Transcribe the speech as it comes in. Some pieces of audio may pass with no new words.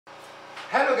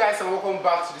Hello guys and welcome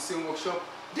back to the same workshop.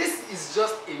 This is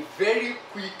just a very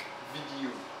quick video.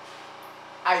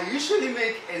 I usually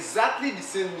make exactly the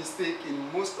same mistake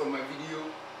in most of my video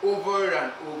over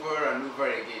and over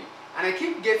again, and I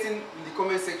keep getting in the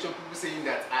comment section people saying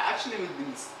that I actually made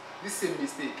this same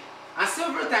mistake, and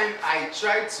several times I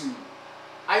try to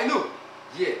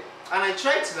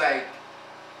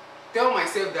tell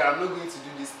myself that I'm not going to do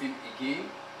this thing again,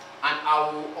 and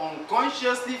I will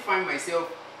unconsciously find myself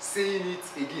saying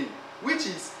it again, which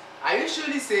is I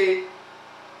usually say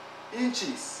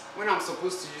inches when I'm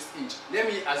supposed to use inch. Let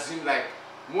me assume like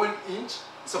 1 inch.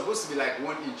 It's supposed to be like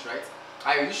 1 inch, right?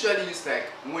 I usually use like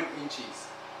 1 inches,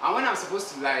 and when I'm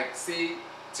supposed to like say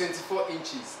 24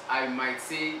 inches, I might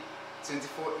say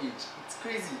 24 inch. It's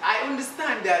crazy. I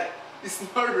understand that it's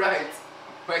not right,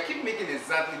 but I keep making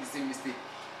exactly the same mistake.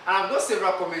 And I've got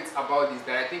several comments about this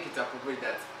that I think it's appropriate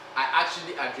that I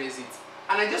actually address it.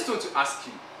 And I just want to ask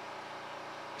you,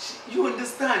 you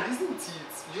understand, isn't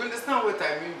it? You understand what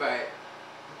I mean by,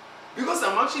 because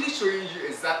I'm actually showing you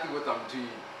exactly what I'm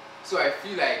doing. So I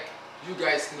feel like you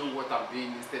guys know what I'm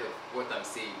doing instead of what I'm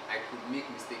saying. I could make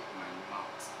mistake in my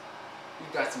mouth,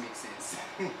 if that makes sense.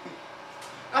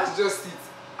 That's just it.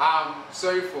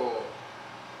 Sorry for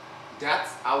that.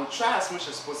 I will try as much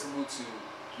as possible to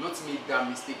not make that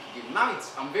mistake again. Now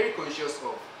I'm very conscious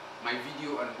of my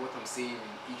video and what I'm saying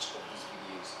in each of these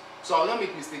videos, so I will not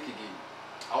make mistake again.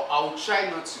 I will try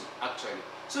not to, actually.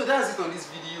 So that's it on this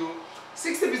video.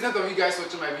 60% of you guys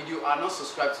watching my video are not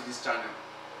subscribed to this channel.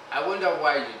 I wonder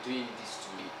why you're doing this to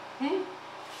me.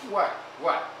 Why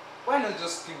not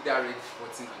just click that red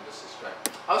button and just subscribe?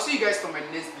 I'll see you guys for my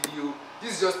next video.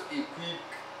 This is just a quick,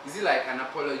 is it like an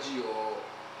apology or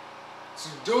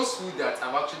to those who that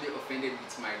have actually offended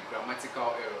with my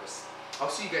grammatical errors. I'll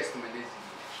see you guys for my next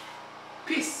video.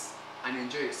 Peace and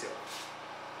enjoy yourself.